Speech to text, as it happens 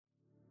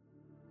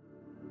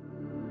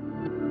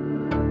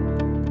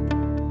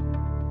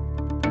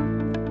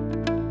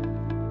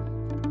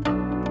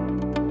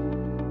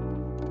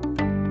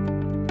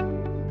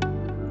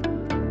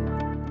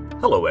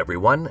Hello,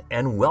 everyone,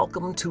 and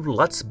welcome to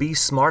Let's Be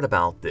Smart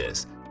About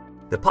This,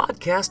 the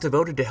podcast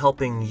devoted to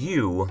helping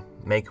you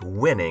make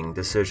winning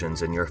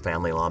decisions in your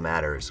family law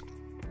matters.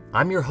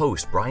 I'm your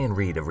host, Brian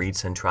Reed of Reed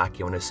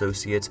Centracchio and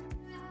Associates.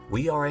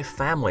 We are a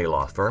family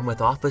law firm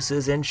with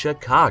offices in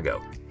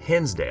Chicago,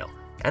 Hinsdale,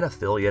 and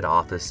affiliate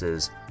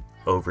offices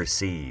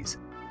overseas.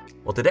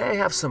 Well, today I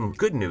have some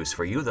good news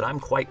for you that I'm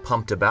quite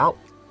pumped about.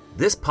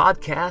 This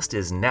podcast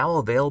is now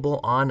available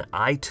on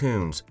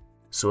iTunes,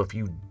 so if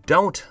you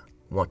don't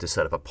want to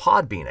set up a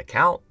Podbean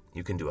account,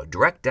 you can do a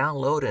direct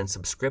download and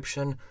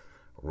subscription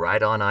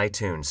right on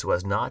iTunes so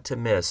as not to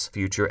miss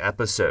future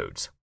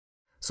episodes.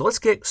 So let's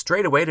get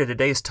straight away to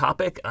today's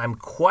topic. I'm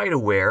quite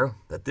aware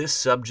that this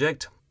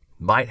subject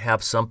might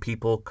have some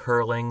people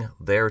curling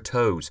their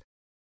toes.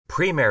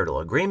 Premarital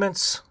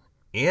agreements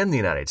in the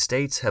United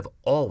States have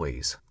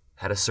always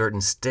had a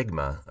certain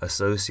stigma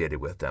associated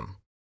with them.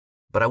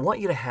 But I want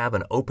you to have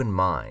an open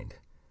mind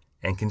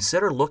and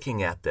consider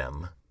looking at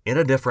them in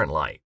a different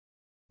light.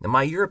 Now,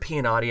 my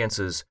European audience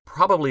is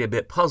probably a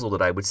bit puzzled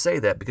that I would say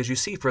that because you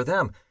see, for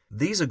them,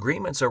 these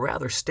agreements are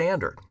rather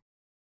standard.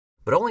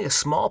 But only a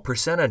small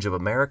percentage of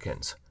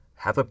Americans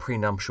have a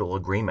prenuptial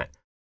agreement.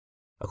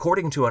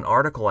 According to an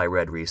article I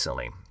read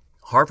recently,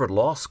 Harvard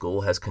Law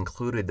School has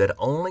concluded that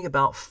only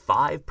about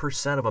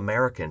 5% of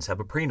Americans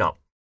have a prenup.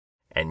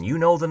 And you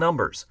know the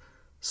numbers.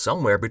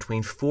 Somewhere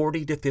between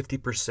 40 to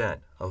 50%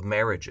 of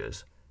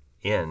marriages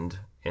end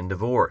in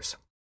divorce.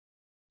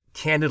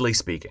 Candidly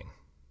speaking,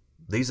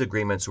 these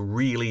agreements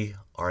really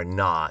are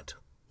not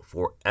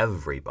for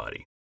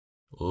everybody.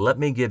 Let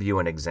me give you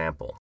an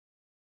example.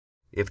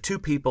 If two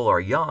people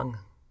are young,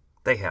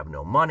 they have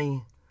no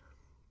money,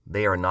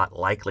 they are not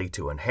likely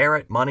to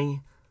inherit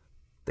money,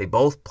 they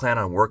both plan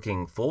on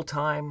working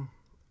full-time,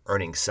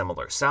 earning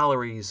similar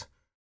salaries,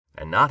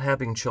 and not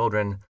having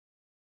children,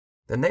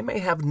 then they may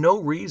have no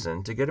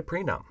reason to get a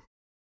prenup.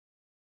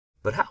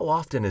 But how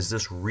often is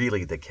this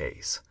really the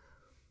case?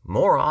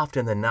 More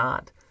often than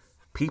not,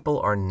 people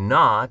are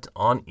not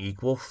on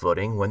equal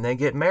footing when they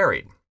get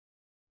married.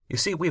 You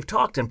see, we've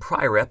talked in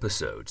prior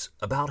episodes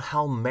about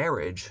how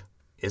marriage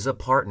is a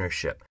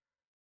partnership.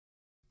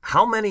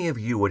 How many of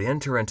you would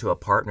enter into a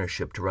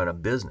partnership to run a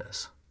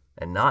business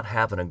and not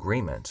have an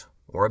agreement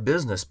or a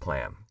business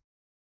plan?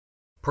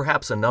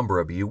 Perhaps a number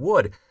of you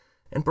would,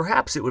 and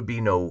perhaps it would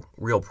be no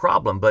real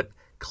problem, but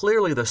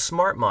clearly the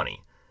smart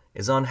money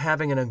is on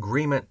having an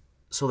agreement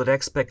so that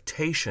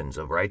expectations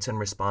of rights and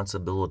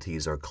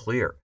responsibilities are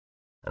clear,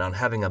 and on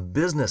having a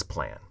business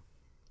plan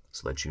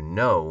so that you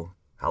know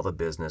how the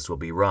business will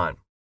be run.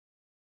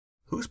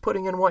 Who's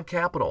putting in what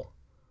capital?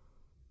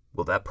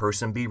 Will that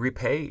person be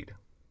repaid?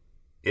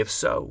 If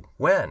so,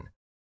 when?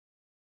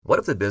 What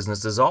if the business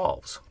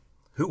dissolves?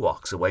 Who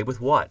walks away with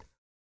what?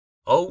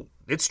 Oh,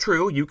 it's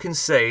true, you can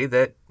say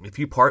that if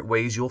you part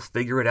ways, you'll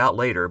figure it out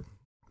later,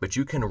 but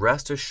you can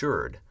rest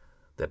assured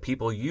that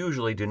people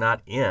usually do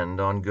not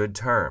end on good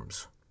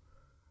terms.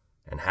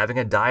 And having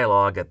a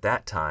dialogue at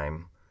that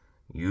time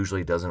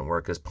usually doesn't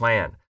work as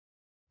planned.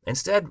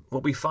 Instead,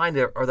 what we find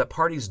are that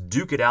parties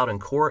duke it out in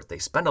court. They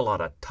spend a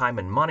lot of time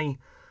and money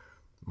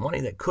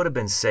that could have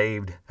been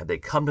saved had they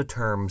come to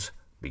terms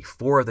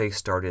before they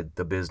started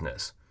the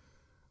business.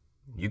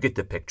 You get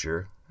the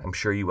picture. I'm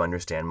sure you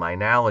understand my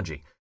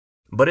analogy.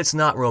 But it's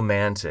not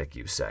romantic,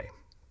 you say.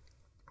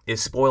 It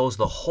spoils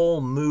the whole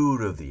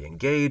mood of the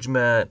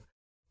engagement.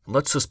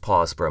 Let's just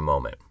pause for a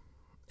moment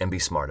and be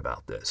smart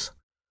about this.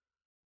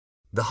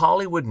 The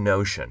Hollywood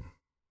notion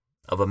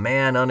of a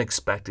man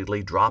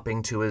unexpectedly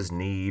dropping to his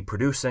knee,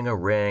 producing a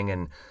ring,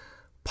 and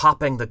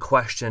popping the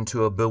question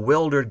to a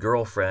bewildered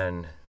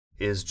girlfriend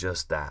is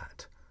just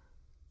that.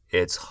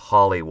 It's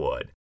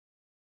Hollywood.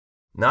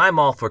 Now, I'm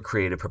all for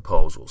creative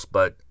proposals,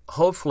 but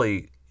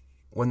hopefully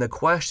when the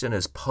question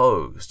is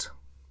posed,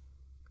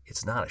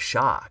 it's not a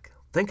shock.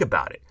 Think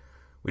about it.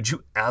 Would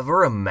you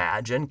ever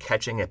imagine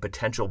catching a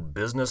potential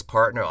business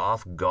partner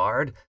off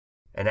guard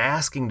and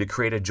asking to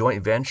create a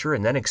joint venture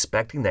and then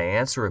expecting the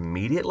answer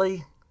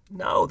immediately?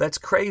 No, that's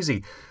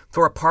crazy.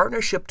 For a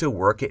partnership to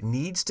work, it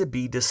needs to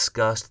be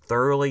discussed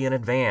thoroughly in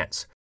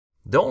advance.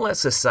 Don't let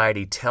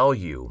society tell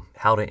you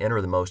how to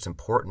enter the most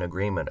important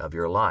agreement of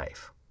your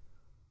life.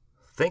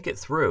 Think it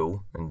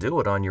through and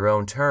do it on your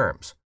own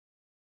terms.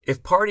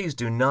 If parties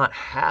do not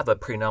have a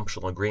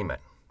prenuptial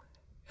agreement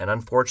and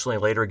unfortunately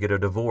later get a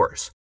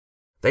divorce,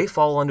 they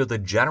fall under the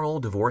general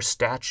divorce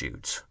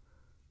statutes,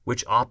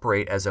 which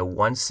operate as a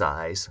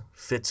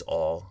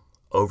one-size-fits-all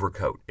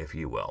overcoat, if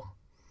you will.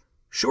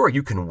 Sure,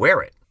 you can wear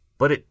it,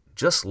 but it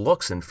just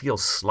looks and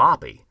feels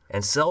sloppy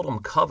and seldom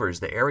covers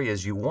the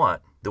areas you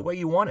want the way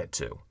you want it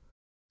to.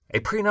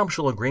 A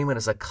prenuptial agreement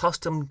is a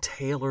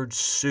custom-tailored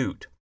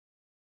suit.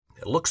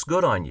 It looks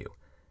good on you,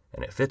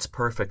 and it fits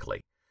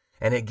perfectly,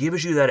 and it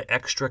gives you that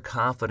extra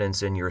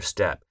confidence in your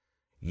step.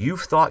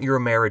 You've thought your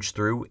marriage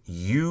through,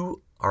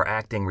 you are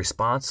acting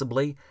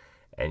responsibly,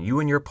 and you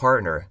and your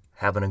partner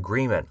have an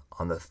agreement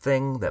on the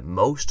thing that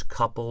most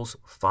couples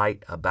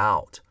fight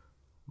about: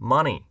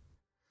 money.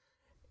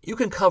 You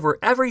can cover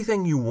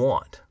everything you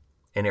want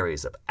in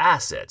areas of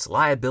assets,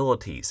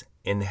 liabilities,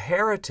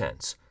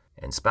 inheritance,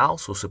 and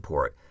spousal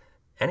support.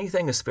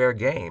 Anything is fair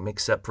game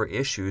except for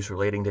issues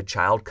relating to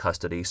child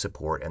custody,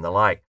 support, and the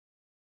like.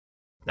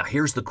 Now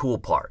here's the cool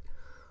part.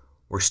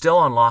 We're still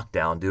on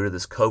lockdown due to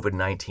this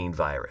COVID-19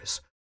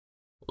 virus.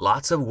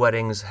 Lots of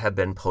weddings have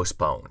been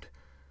postponed.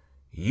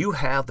 You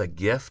have the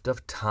gift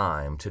of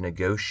time to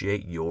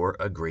negotiate your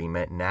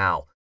agreement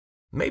now.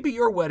 Maybe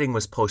your wedding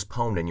was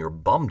postponed and you're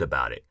bummed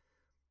about it.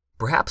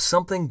 Perhaps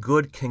something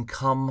good can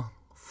come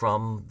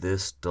from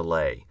this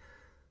delay.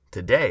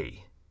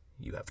 Today,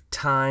 you have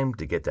time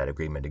to get that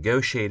agreement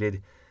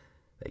negotiated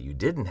that you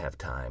didn't have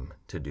time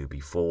to do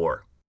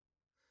before.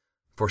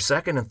 For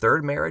second and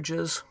third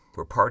marriages,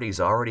 where parties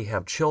already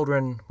have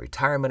children,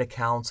 retirement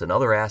accounts, and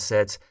other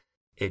assets,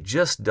 it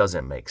just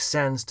doesn't make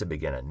sense to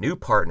begin a new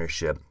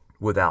partnership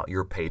without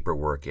your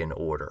paperwork in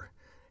order.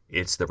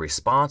 It's the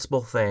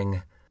responsible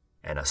thing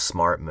and a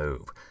smart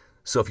move.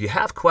 So if you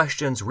have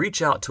questions,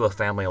 reach out to a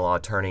family law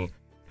attorney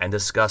and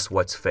discuss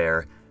what's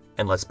fair,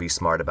 and let's be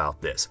smart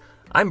about this.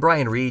 I'm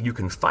Brian Reed. You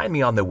can find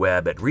me on the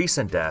web at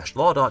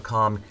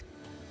recent-law.com.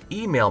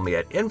 Email me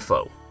at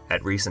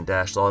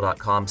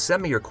info@recent-law.com.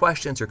 Send me your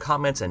questions or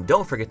comments, and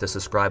don't forget to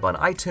subscribe on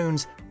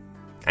iTunes.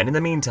 And in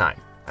the meantime,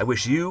 I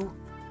wish you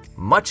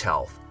much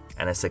health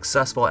and a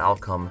successful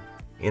outcome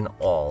in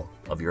all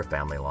of your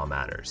family law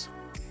matters.